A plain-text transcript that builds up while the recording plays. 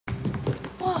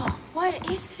What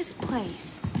is this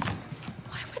place?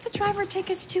 Why would the driver take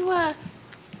us to a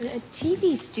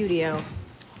TV studio?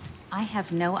 I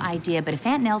have no idea, but if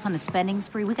Aunt Nell's on a spending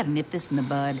spree, we gotta nip this in the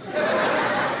bud.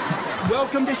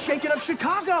 Welcome to Shake It Up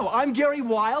Chicago. I'm Gary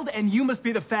Wild, and you must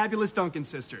be the fabulous Duncan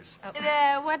Sisters.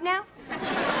 What now?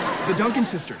 The Duncan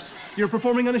Sisters. You're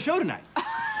performing on the show tonight.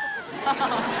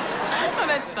 Oh,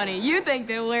 that's funny. You think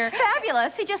that we're...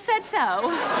 Fabulous, he just said so.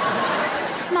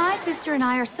 My sister and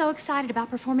I are so excited about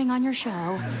performing on your show.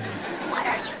 What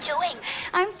are you doing?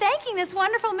 I'm thanking this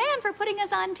wonderful man for putting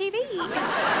us on TV.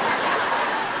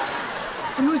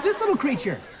 And who's this little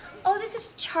creature? Oh, this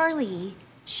is Charlie.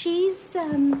 She's,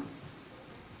 the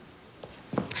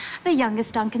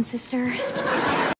youngest Duncan sister.